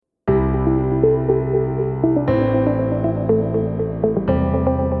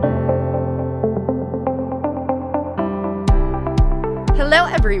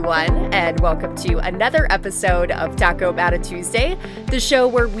everyone, and welcome to another episode of Taco Bata Tuesday, the show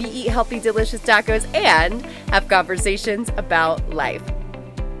where we eat healthy, delicious tacos and have conversations about life.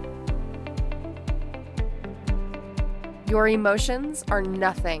 Your emotions are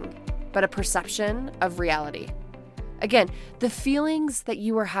nothing but a perception of reality. Again, the feelings that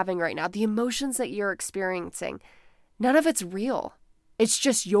you are having right now, the emotions that you're experiencing, none of it's real. It's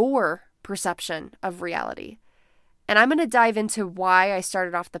just your perception of reality. And I'm going to dive into why I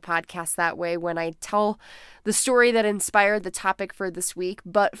started off the podcast that way when I tell the story that inspired the topic for this week.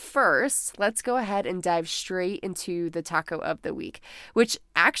 But first, let's go ahead and dive straight into the taco of the week, which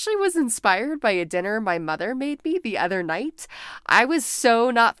actually was inspired by a dinner my mother made me the other night. I was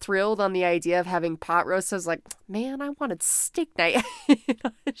so not thrilled on the idea of having pot roast. I was like, man, I wanted steak night.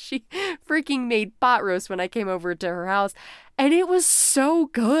 She freaking made pot roast when I came over to her house. And it was so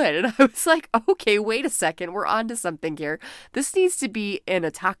good. And I was like, okay, wait a second. We're on to something here. This needs to be in a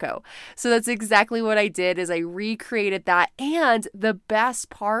taco. So that's exactly what I did is I recreated that. And the best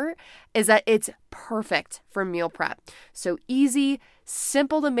part is that it's perfect for meal prep. So easy,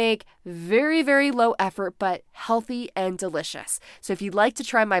 simple to make, very, very low effort, but healthy and delicious. So if you'd like to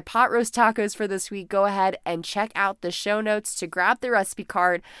try my pot roast tacos for this week, go ahead and check out the show notes to grab the recipe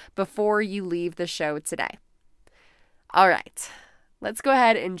card before you leave the show today. All right, let's go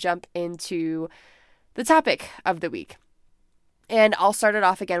ahead and jump into the topic of the week. And I'll start it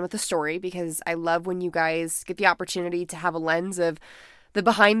off again with a story because I love when you guys get the opportunity to have a lens of the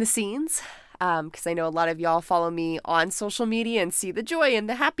behind the scenes. Because I know a lot of y'all follow me on social media and see the joy and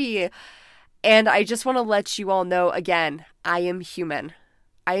the happy. And I just want to let you all know, again, I am human.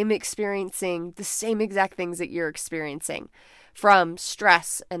 I am experiencing the same exact things that you're experiencing, from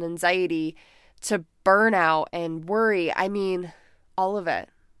stress and anxiety to burnout and worry. I mean, all of it.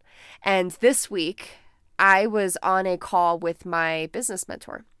 And this week, I was on a call with my business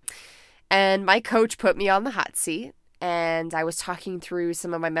mentor. And my coach put me on the hot seat. And I was talking through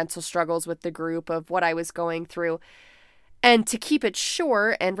some of my mental struggles with the group of what I was going through. And to keep it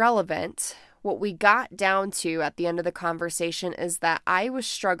short and relevant, what we got down to at the end of the conversation is that I was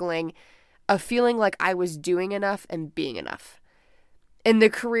struggling of feeling like I was doing enough and being enough. In the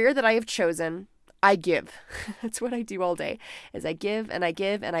career that I have chosen, I give. That's what I do all day, is I give and I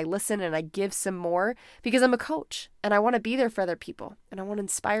give and I listen and I give some more because I'm a coach and I want to be there for other people and I want to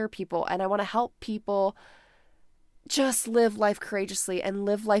inspire people and I want to help people just live life courageously and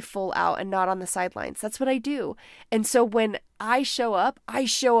live life full out and not on the sidelines. That's what I do. And so when I show up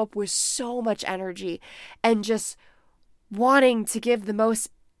with so much energy and just wanting to give the most.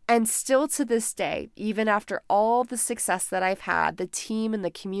 And still to this day, even after all the success that I've had, the team and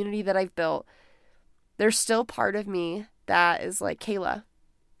the community that I've built, there's still part of me that is like, Kayla,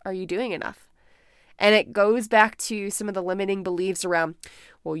 are you doing enough? And it goes back to some of the limiting beliefs around,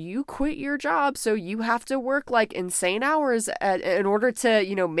 well, you quit your job, so you have to work like insane hours in order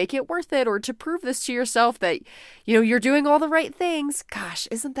to, make it worth it or to prove this to yourself that, you're doing all the right things. Gosh,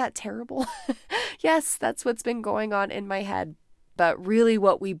 isn't that terrible? Yes, that's what's been going on in my head. But really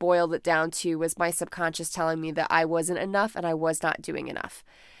what we boiled it down to was my subconscious telling me that I wasn't enough and I was not doing enough.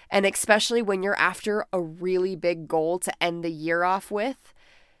 And especially when you're after a really big goal to end the year off with,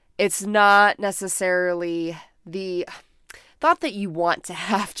 it's not necessarily the thought that you want to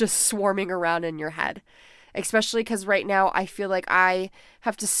have just swarming around in your head. Especially because right now I feel like I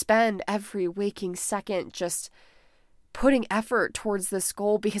have to spend every waking second just putting effort towards this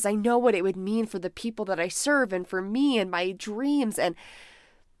goal because I know what it would mean for the people that I serve and for me and my dreams. And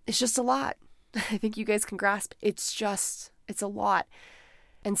it's just a lot. I think you guys can grasp. It's a lot.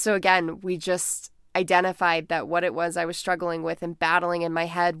 And so again, we just identified that what it was I was struggling with and battling in my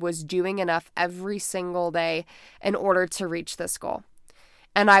head was doing enough every single day in order to reach this goal.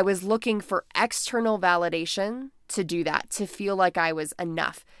 And I was looking for external validation to do that, to feel like I was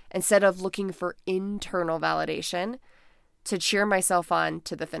enough, instead of looking for internal validation to cheer myself on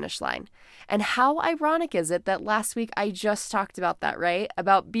to the finish line. And how ironic is it that last week I just talked about that, right?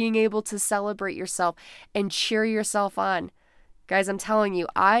 About being able to celebrate yourself and cheer yourself on. Guys, I'm telling you,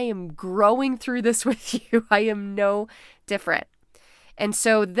 I am growing through this with you. I am no different. And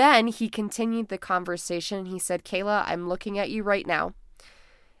so then he continued the conversation. He said, Kayla, I'm looking at you right now.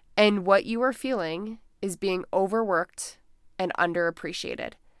 And what you are feeling is being overworked and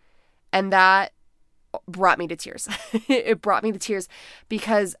underappreciated. And that brought me to tears. It brought me to tears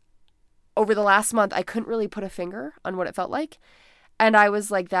because over the last month, I couldn't really put a finger on what it felt like. And I was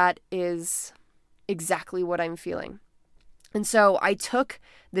like, that is exactly what I'm feeling. And so I took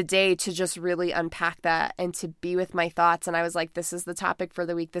the day to just really unpack that and to be with my thoughts. And I was like, this is the topic for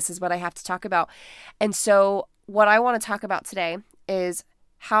the week. This is what I have to talk about. And so what I want to talk about today is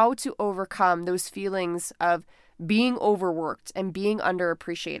how to overcome those feelings of being overworked and being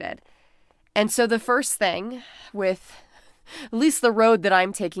underappreciated. And so the first thing with at least the road that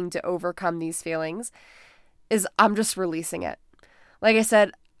I'm taking to overcome these feelings is I'm just releasing it. Like I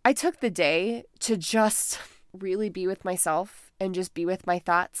said, I took the day to just really be with myself and just be with my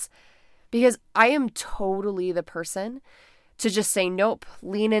thoughts, because I am totally the person to just say, nope,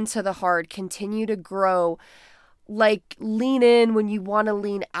 lean into the hard, continue to grow, like lean in when you want to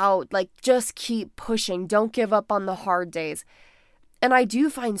lean out, like just keep pushing, don't give up on the hard days. And I do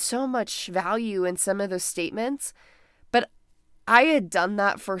find so much value in some of those statements, but I had done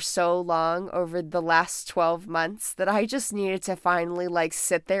that for so long over the last 12 months that I just needed to finally like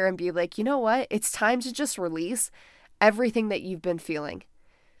sit there and be like, you know what? It's time to just release everything that you've been feeling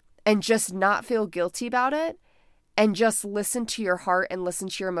and just not feel guilty about it, and just listen to your heart and listen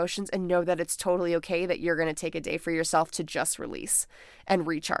to your emotions and know that it's totally okay that you're going to take a day for yourself to just release and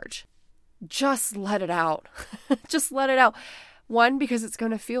recharge. Just let it out. Just let it out. 1, because it's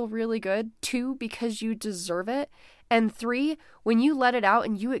going to feel really good. 2, because you deserve it. And 3, when you let it out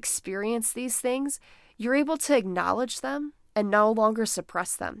and you experience these things, you're able to acknowledge them and no longer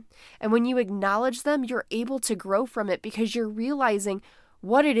suppress them. And when you acknowledge them, you're able to grow from it because you're realizing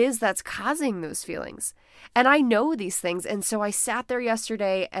what it is that's causing those feelings. And I know these things. And so I sat there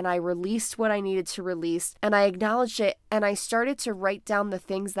yesterday and I released what I needed to release, and I acknowledged it, and I started to write down the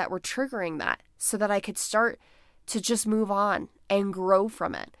things that were triggering that so that I could start to just move on and grow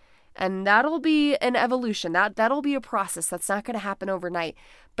from it. And that'll be an evolution. That'll be a process. That's not going to happen overnight.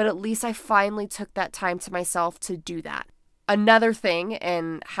 But at least I finally took that time to myself to do that. Another thing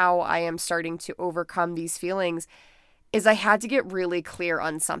in how I am starting to overcome these feelings is I had to get really clear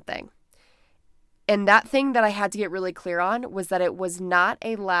on something. And that thing that I had to get really clear on was that it was not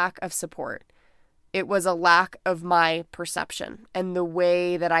a lack of support. It was a lack of my perception and the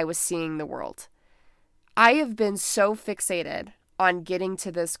way that I was seeing the world. I have been so fixated on getting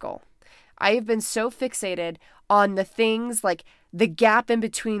to this goal. I have been so fixated on the things, like the gap in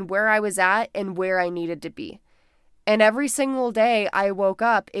between where I was at and where I needed to be. And every single day I woke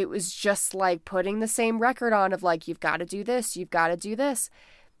up, it was just like putting the same record on of like, you've got to do this, you've got to do this.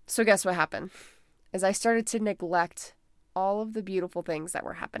 So guess what happened? Is I started to neglect all of the beautiful things that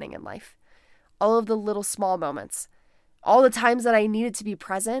were happening in life. All of the little small moments. All the times that I needed to be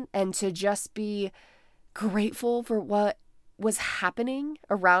present and to just be grateful for what was happening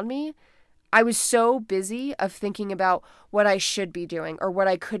around me. I was so busy of thinking about what I should be doing or what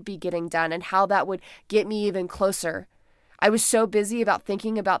I could be getting done and how that would get me even closer. I was so busy about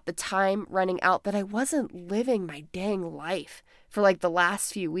thinking about the time running out that I wasn't living my dang life for like the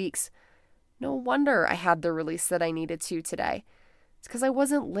last few weeks. No wonder I had the release that I needed to today. It's because I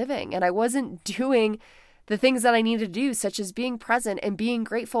wasn't living and I wasn't doing the things that I needed to do, such as being present and being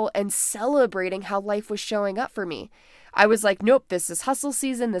grateful and celebrating how life was showing up for me. I was like, nope, this is hustle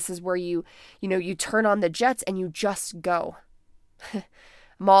season. This is where you turn on the jets and you just go.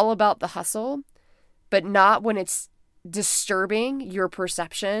 I'm all about the hustle, but not when it's disturbing your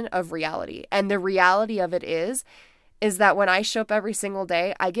perception of reality. And the reality of it is that when I show up every single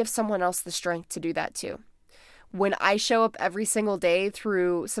day, I give someone else the strength to do that too. When I show up every single day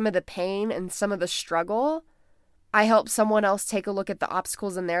through some of the pain and some of the struggle, I help someone else take a look at the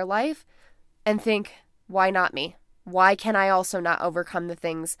obstacles in their life and think, why not me? Why can I also not overcome the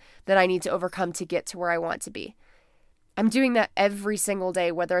things that I need to overcome to get to where I want to be? I'm doing that every single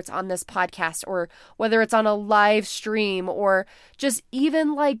day, whether it's on this podcast or whether it's on a live stream or just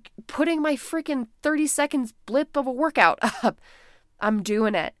even like putting my freaking 30 seconds blip of a workout up. I'm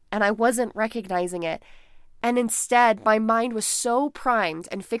doing it and I wasn't recognizing it. And instead, my mind was so primed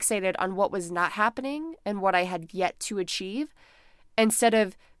and fixated on what was not happening and what I had yet to achieve, instead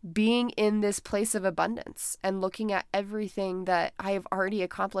of being in this place of abundance and looking at everything that I have already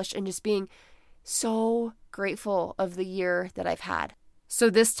accomplished and just being so grateful of the year that I've had.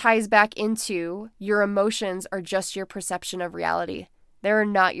 So this ties back into your emotions are just your perception of reality. They're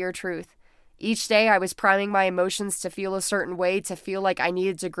not your truth. Each day I was priming my emotions to feel a certain way, to feel like I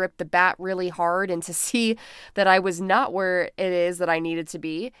needed to grip the bat really hard and to see that I was not where it is that I needed to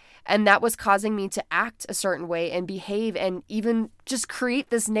be. And that was causing me to act a certain way and behave and even just create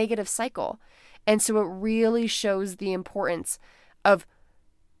this negative cycle. And so it really shows the importance of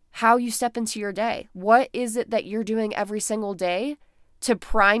how you step into your day. What is it that you're doing every single day to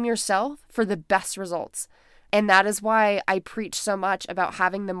prime yourself for the best results? And that is why I preach so much about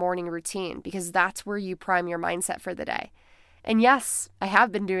having the morning routine, because that's where you prime your mindset for the day. And yes, I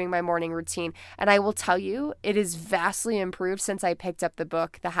have been doing my morning routine, and I will tell you, it is vastly improved since I picked up the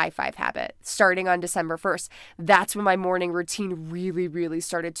book, The High Five Habit, starting on December 1st. That's when my morning routine really, really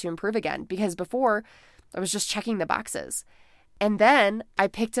started to improve again, because before I was just checking the boxes. And then I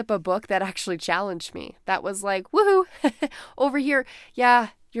picked up a book that actually challenged me. That was like, woohoo, over here. Yeah,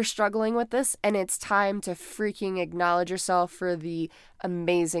 you're struggling with this, and it's time to freaking acknowledge yourself for the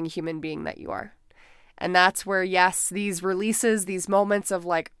amazing human being that you are. And that's where, yes, these releases, these moments of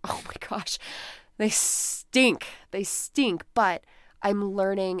like, oh my gosh, they stink, but I'm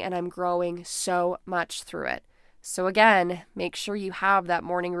learning and I'm growing so much through it. So again, make sure you have that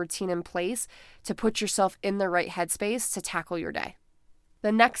morning routine in place to put yourself in the right headspace to tackle your day.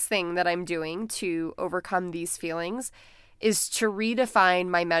 The next thing that I'm doing to overcome these feelings is to redefine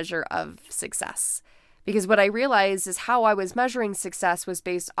my measure of success. Because what I realized is how I was measuring success was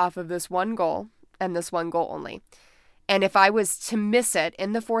based off of this one goal and this one goal only. And if I was to miss it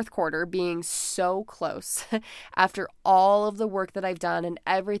in the fourth quarter, being so close after all of the work that I've done and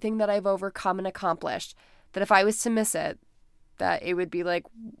everything that I've overcome and accomplished, that if I was to miss it, that it would be like,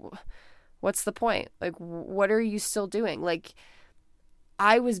 what's the point? Like, what are you still doing? Like,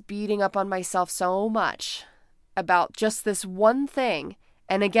 I was beating up on myself so much about just this one thing.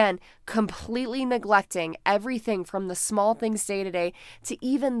 And again, completely neglecting everything from the small things day to day to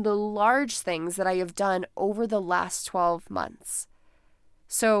even the large things that I have done over the last 12 months.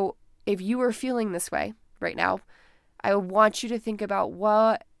 So if you are feeling this way right now, I want you to think about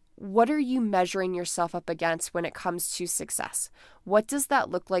what are you measuring yourself up against when it comes to success? What does that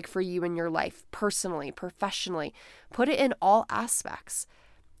look like for you in your life, personally, professionally? Put it in all aspects.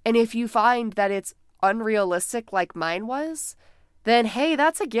 And if you find that it's unrealistic like mine was, then hey,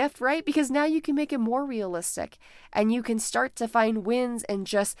 that's a gift, right? Because now you can make it more realistic and you can start to find wins in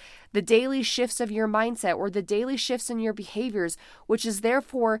just the daily shifts of your mindset or the daily shifts in your behaviors, which is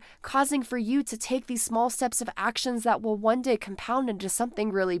therefore causing for you to take these small steps of actions that will one day compound into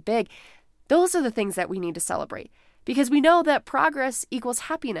something really big. Those are the things that we need to celebrate because we know that progress equals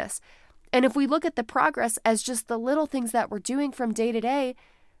happiness. And if we look at the progress as just the little things that we're doing from day to day,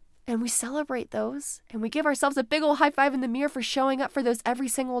 and we celebrate those, and we give ourselves a big old high five in the mirror for showing up for those every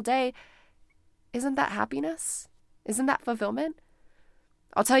single day, isn't that happiness? Isn't that fulfillment?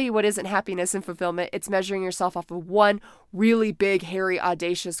 I'll tell you what isn't happiness and fulfillment. It's measuring yourself off of one really big, hairy,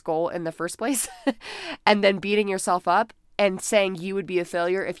 audacious goal in the first place, and then beating yourself up and saying you would be a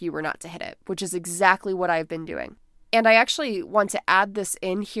failure if you were not to hit it, which is exactly what I've been doing. And I actually want to add this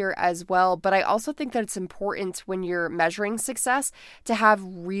in here as well, but I also think that it's important when you're measuring success to have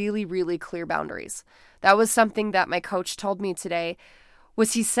really, really clear boundaries. That was something that my coach told me today,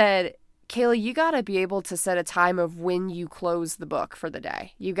 was he said, Kayla, you got to be able to set a time of when you close the book for the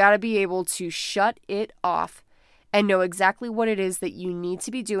day. You got to be able to shut it off and know exactly what it is that you need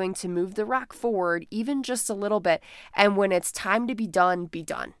to be doing to move the rock forward, even just a little bit. And when it's time to be done, be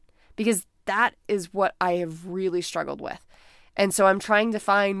done. Because that is what I have really struggled with. And so I'm trying to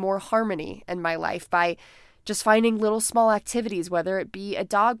find more harmony in my life by just finding little small activities, whether it be a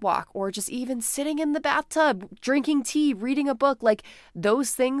dog walk or just even sitting in the bathtub, drinking tea, reading a book, like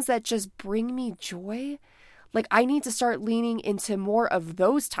those things that just bring me joy. Like I need to start leaning into more of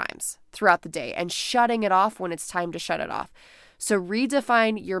those times throughout the day and shutting it off when it's time to shut it off. So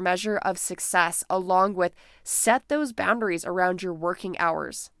redefine your measure of success along with set those boundaries around your working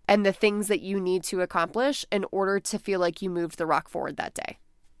hours and the things that you need to accomplish in order to feel like you moved the rock forward that day.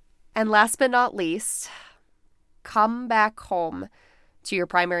 And last but not least, come back home to your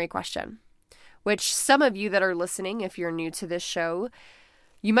primary question, which some of you that are listening, if you're new to this show,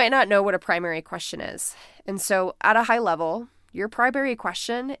 you might not know what a primary question is. And so at a high level, your primary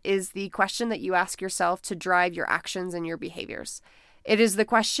question is the question that you ask yourself to drive your actions and your behaviors. It is the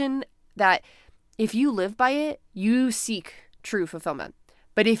question that if you live by it, you seek true fulfillment.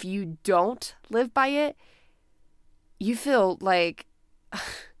 But if you don't live by it, you feel like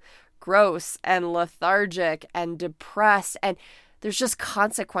gross and lethargic and depressed. And there's just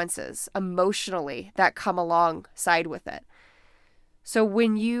consequences emotionally that come alongside with it. So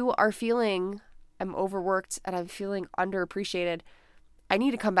when you are feeling I'm overworked and I'm feeling underappreciated, I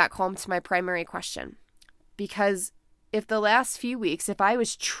need to come back home to my primary question. Because if the last few weeks, if I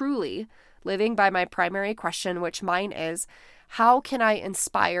was truly living by my primary question, which mine is, how can I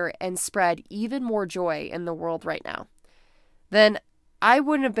inspire and spread even more joy in the world right now? Then I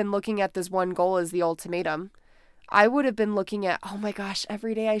wouldn't have been looking at this one goal as the ultimatum. I would have been looking at, oh my gosh,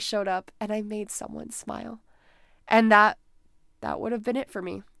 every day I showed up and I made someone smile. And that would have been it for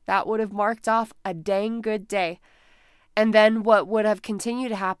me. That would have marked off a dang good day. And then what would have continued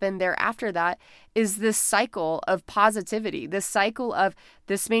to happen thereafter that is this cycle of positivity, this cycle of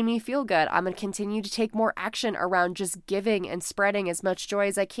this made me feel good. I'm going to continue to take more action around just giving and spreading as much joy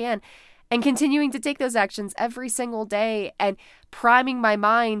as I can and continuing to take those actions every single day and priming my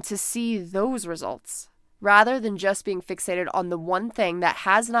mind to see those results rather than just being fixated on the one thing that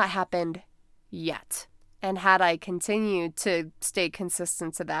has not happened yet. And had I continued to stay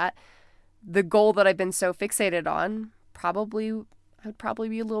consistent to that, the goal that I've been so fixated on, I would probably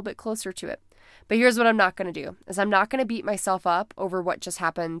be a little bit closer to it. But here's what I'm not going to do, is I'm not going to beat myself up over what just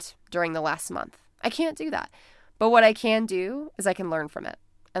happened during the last month. I can't do that. But what I can do is I can learn from it.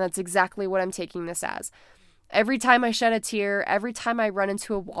 And that's exactly what I'm taking this as. Every time I shed a tear, every time I run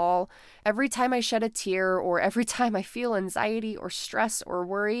into a wall, every time I shed a tear, or every time I feel anxiety or stress or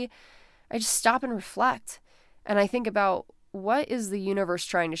worry, I just stop and reflect. And I think about, what is the universe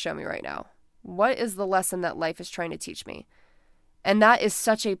trying to show me right now? What is the lesson that life is trying to teach me? And that is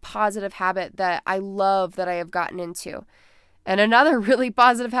such a positive habit that I love that I have gotten into. And another really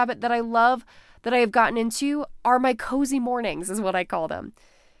positive habit that I love that I have gotten into are my cozy mornings, is what I call them.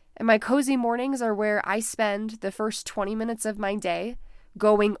 And my cozy mornings are where I spend the first 20 minutes of my day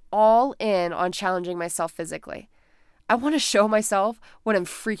going all in on challenging myself physically. I want to show myself what I'm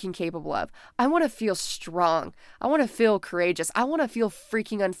freaking capable of. I want to feel strong. I want to feel courageous. I want to feel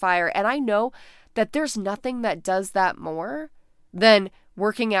freaking on fire. And I know that there's nothing that does that more than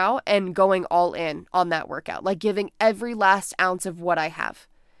working out and going all in on that workout, like giving every last ounce of what I have.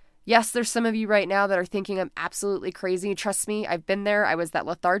 Yes, there's some of you right now that are thinking I'm absolutely crazy. Trust me, I've been there. I was that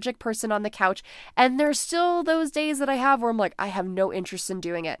lethargic person on the couch. And there's still those days that I have where I'm like, I have no interest in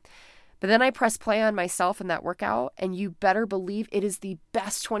doing it. But then I press play on myself in that workout, and you better believe it is the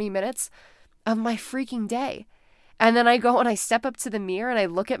best 20 minutes of my freaking day. And then I go and I step up to the mirror and I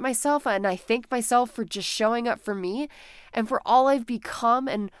look at myself and I thank myself for just showing up for me and for all I've become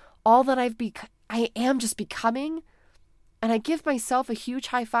and all that I am just becoming. And I give myself a huge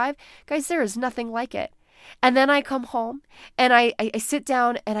high five. Guys, there is nothing like it. And then I come home and I sit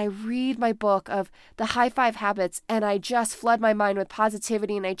down and I read my book of the high five habits, and I just flood my mind with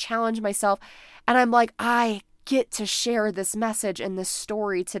positivity and I challenge myself. And I'm like, I get to share this message and this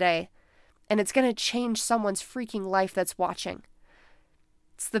story today. And it's going to change someone's freaking life that's watching.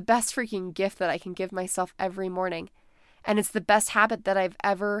 It's the best freaking gift that I can give myself every morning. And it's the best habit that I've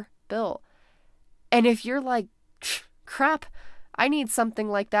ever built. And if you're like, crap, I need something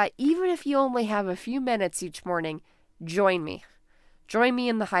like that, even if you only have a few minutes each morning, join me. Join me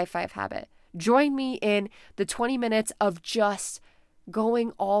in the high five habit. Join me in the 20 minutes of just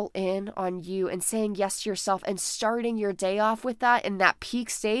going all in on you and saying yes to yourself and starting your day off with that in that peak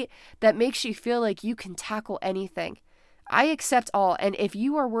state that makes you feel like you can tackle anything. I accept all. And if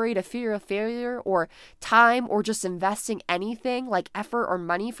you are worried of fear of failure or time or just investing anything like effort or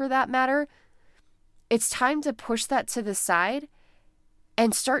money for that matter, it's time to push that to the side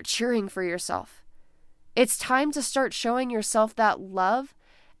and start cheering for yourself. It's time to start showing yourself that love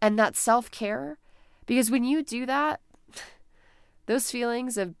and that self-care, because when you do that, those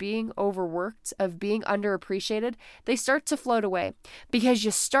feelings of being overworked, of being underappreciated, they start to float away because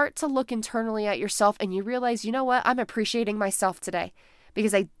you start to look internally at yourself and you realize, you know what? I'm appreciating myself today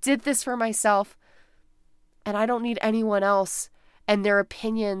because I did this for myself and I don't need anyone else and their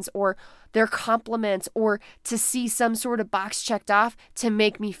opinions or their compliments or to see some sort of box checked off to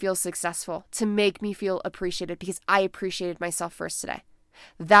make me feel successful, to make me feel appreciated because I appreciated myself first today.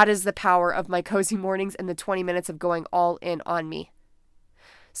 That is the power of my cozy mornings and the 20 minutes of going all in on me.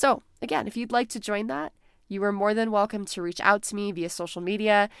 So again, if you'd like to join that, you are more than welcome to reach out to me via social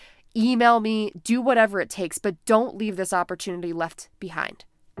media, email me, do whatever it takes, but don't leave this opportunity left behind.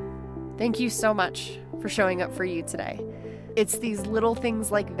 Thank you so much for showing up for you today. It's these little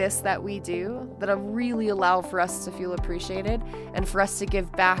things like this that we do that really allow for us to feel appreciated and for us to give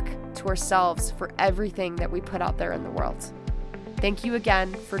back to ourselves for everything that we put out there in the world. Thank you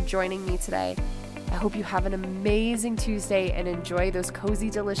again for joining me today. I hope you have an amazing Tuesday and enjoy those cozy,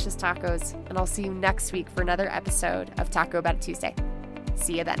 delicious tacos. And I'll see you next week for another episode of Taco About It Tuesday.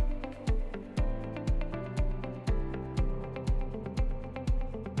 See you then.